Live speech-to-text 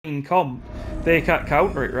in comp, they can't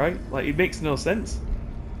counter it, right? Like, it makes no sense.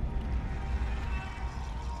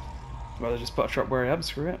 Well, I just put a trap where I am,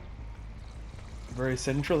 screw it. Very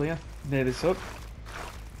central here, near this hook.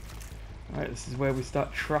 Alright, this is where we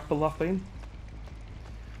start trap-a-lapping.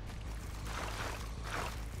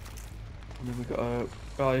 And then we got a...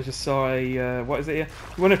 Oh, I just saw a... what is it here?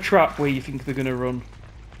 You want a trap where you think they're going to run.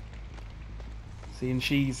 See, and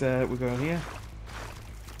she's... we're going here.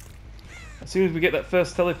 As soon as we get that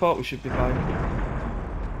first teleport, we should be fine.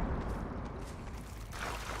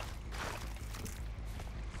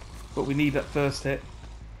 But we need that first hit.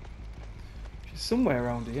 Which is somewhere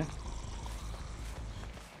around here.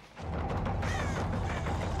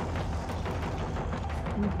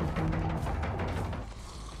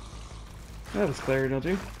 Yeah, that's clearing, I'll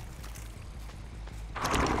do.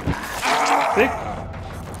 See?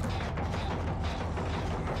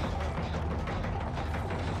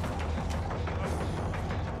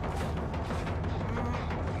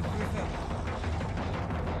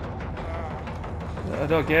 I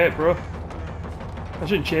don't get it, bro. I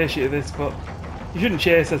shouldn't chase you to this, but you shouldn't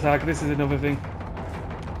chase us, Hag. This is another thing.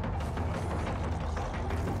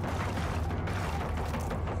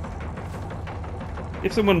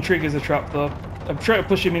 If someone triggers a trap, though, I'm trying to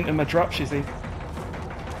push him into my traps, you see.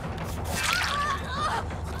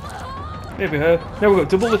 Maybe her. Now we've got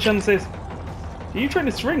double the chances. Are you trying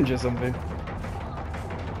to syringe or something?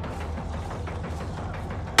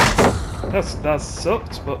 That's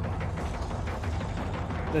sucked, but...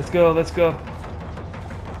 Let's go, let's go.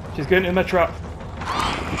 She's going into my trap.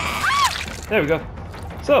 There we go.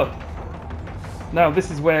 So, now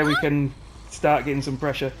this is where we can start getting some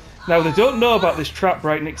pressure. Now they don't know about this trap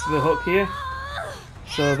right next to the hook here.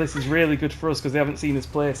 So this is really good for us because they haven't seen us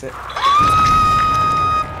place it.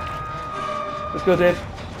 Let's go, Dave.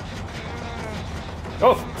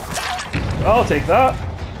 Oh! I'll take that.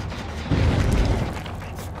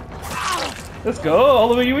 Let's go.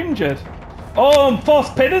 All of you injured. Oh, and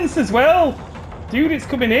forced penance as well! Dude, it's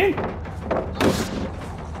coming in!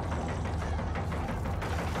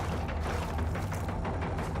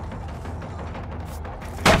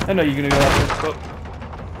 I know you're gonna go after this, but...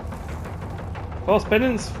 Forced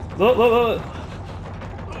penance! Look, look, look!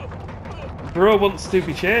 Bro wants to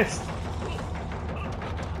be chased.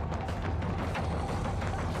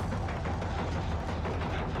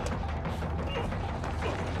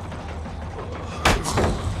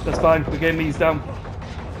 That's fine, we're getting these down.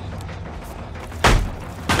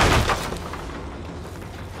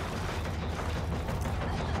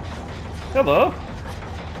 Hello.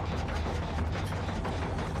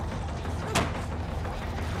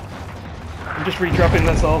 I'm just retrapping,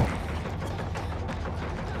 that's all.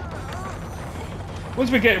 Once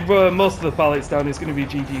we get most of the pallets down, it's going to be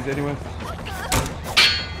GG's anyway.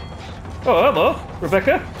 Oh, hello,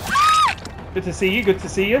 Rebecca. Good to see you, good to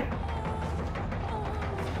see you.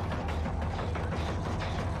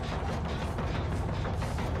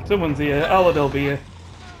 Someone's here. Alad'll be here.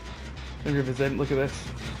 100%. Look at this.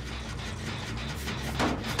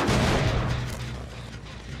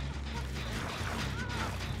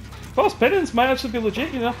 Forced penance might actually be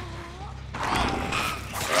legit, you know.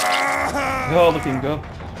 Oh, look at him go.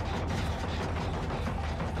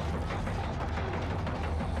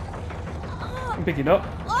 I'm picking up.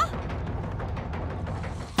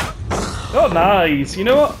 Oh, nice. You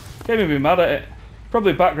know what? Can't even be mad at it.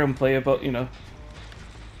 Probably background player, but you know.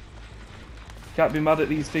 Can't be mad at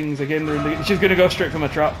these things again. She's gonna go straight for my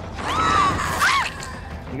trap.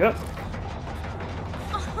 There you go.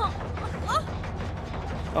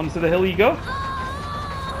 Onto the hill you go.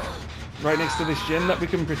 Right next to this gem that we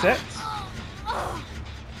can protect.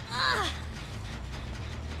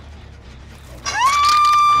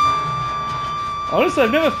 Honestly,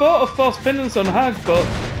 I've never thought of forced penance on Hag, but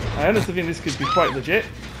I honestly think this could be quite legit.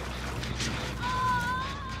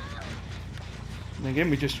 And again,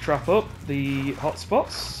 we just trap up the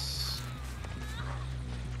hotspots.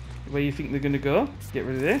 Where you think they're going to go. Get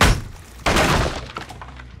rid of this.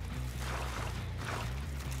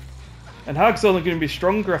 And Hag's only going to be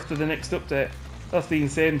stronger after the next update. That's the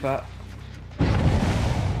insane part.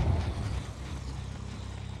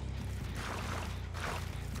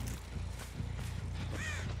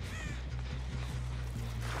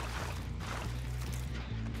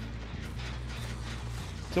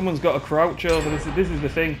 Someone's got to crouch over. This is the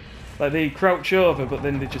thing. Like, they crouch over, but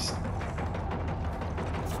then they just...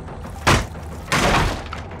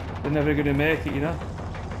 They're never going to make it, you know?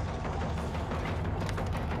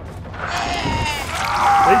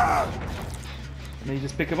 See? And then you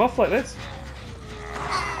just pick them off like this.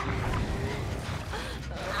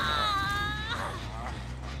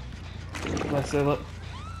 Let's say, look.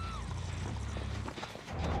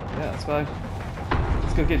 Yeah, that's fine.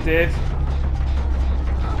 Let's go get Dave.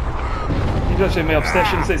 He's actually my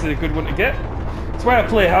obsession, so it's a good one to get. That's why I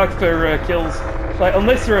play hard for kills. Like,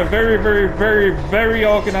 unless they're a very, very, very, very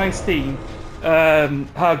organised team,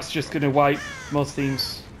 Hag's just going to wipe most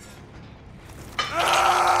teams.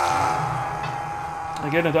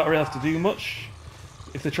 Again, I don't really have to do much.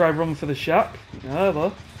 If they try run for the shack.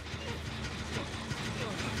 Hello.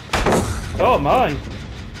 Oh my!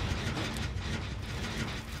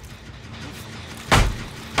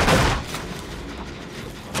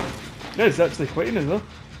 Yeah, he's actually quitting as well.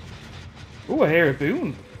 Oh, I hear a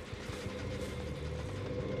boon.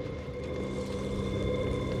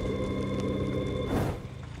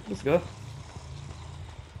 Let's go.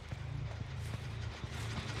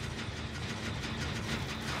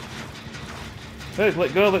 Hey,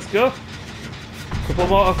 let go, let's go. Couple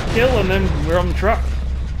more to kill and then we're on track.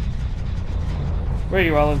 Where are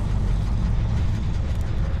you, Alan?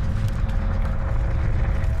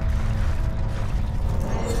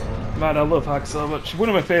 Man, I love Hag so much. One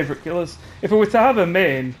of my favourite killers. If I were to have a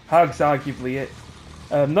main, Hag's arguably it.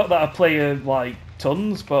 Not that I play her like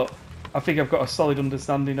tons, but I think I've got a solid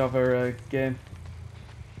understanding of her game.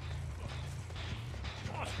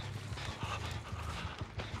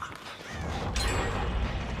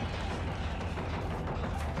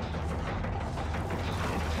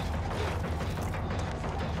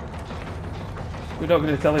 We're not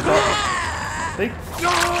going to teleport. See?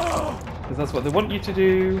 Because that's what they want you to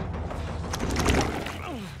do.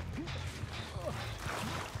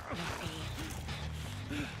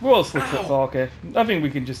 We'll split at 4K. I think we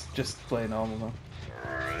can just play normal now.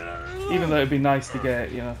 Even though it'd be nice to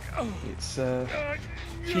get, you know, it's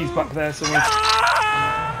she's back there somewhere.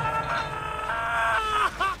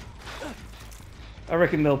 I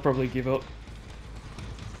reckon they'll probably give up.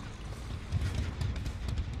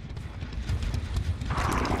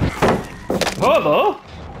 Hello!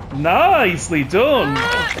 Nicely done!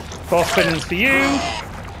 Fourth penance for you.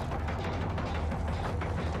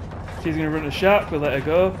 She's going to run a shack, we'll let her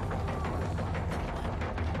go.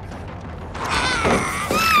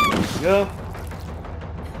 There we go.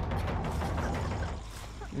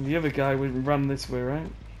 And the other guy ran this way,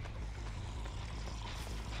 right?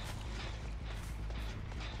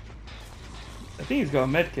 I think he's got a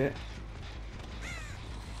med kit.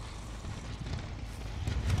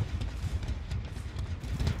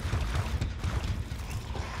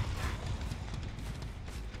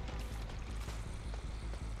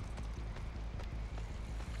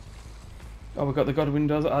 Oh, we've got the god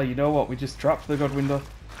windows. Oh, you know what? We just trapped the god window.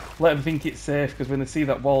 Let them think it's safe, because when they see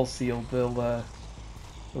that wall's sealed, they'll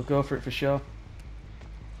go for it for sure.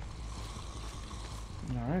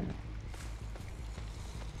 Alright.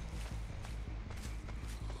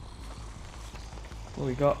 What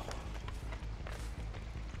we got?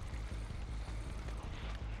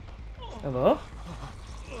 Hello?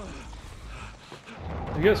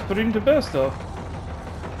 You get put into burst though.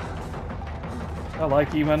 I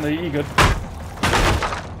like you, man. You're good.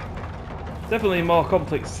 Definitely more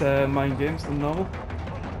complex mind games than normal.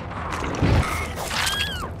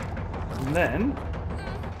 And then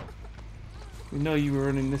we know you were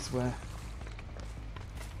running this way.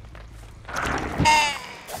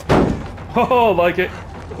 Oh, like it!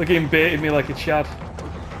 Look at him baiting me like a chad.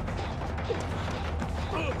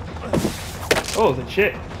 Oh, the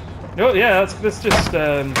shit! No, yeah, let's just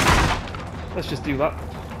do that.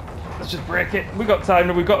 Let's just break it. We got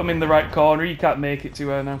time. We got them in the right corner. You can't make it to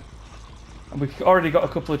her now. And we've already got a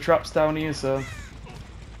couple of traps down here, so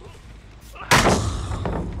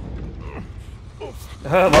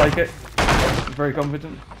I like it. I'm very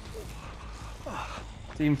confident.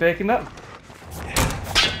 Team faking that.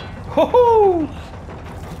 Ho-ho!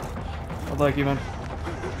 I like you, man.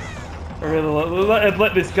 I really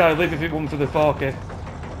let this guy live if it wasn't for the 4K.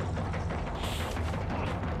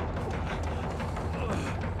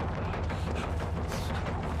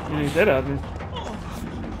 You dead, haven't you?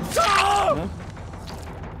 No?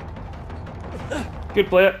 Good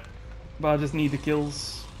player, but I just need the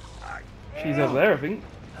kills. She's over there, I think.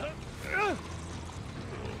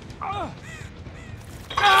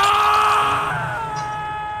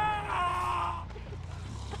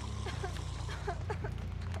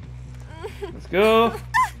 Let's go.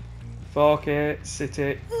 4K,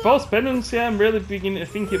 City. False Penance, yeah, I'm really beginning to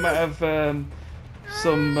think it might have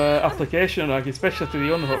some application, like, especially through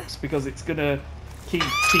the unhooks, because it's going to keep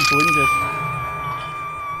people injured.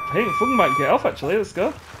 I think Fung might get off, actually. Let's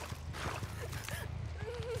go.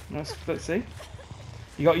 Let's see.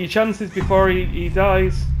 You got your chances before he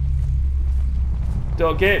dies.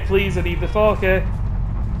 Don't get it, please. I need the 4K.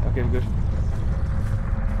 Okay, we're good.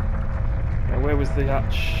 Now, where was the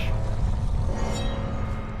hatch?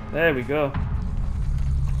 There we go.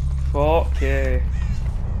 4K.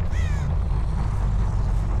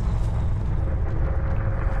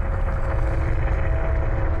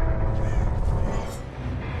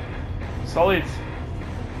 Solid.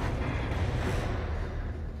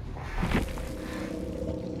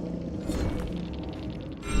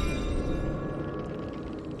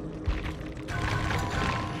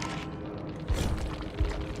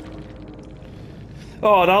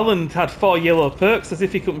 Oh, and Alan had 4 yellow perks as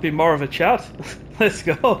if he couldn't be more of a Chad. Let's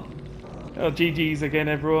go. Oh, GG's again,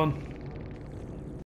 everyone.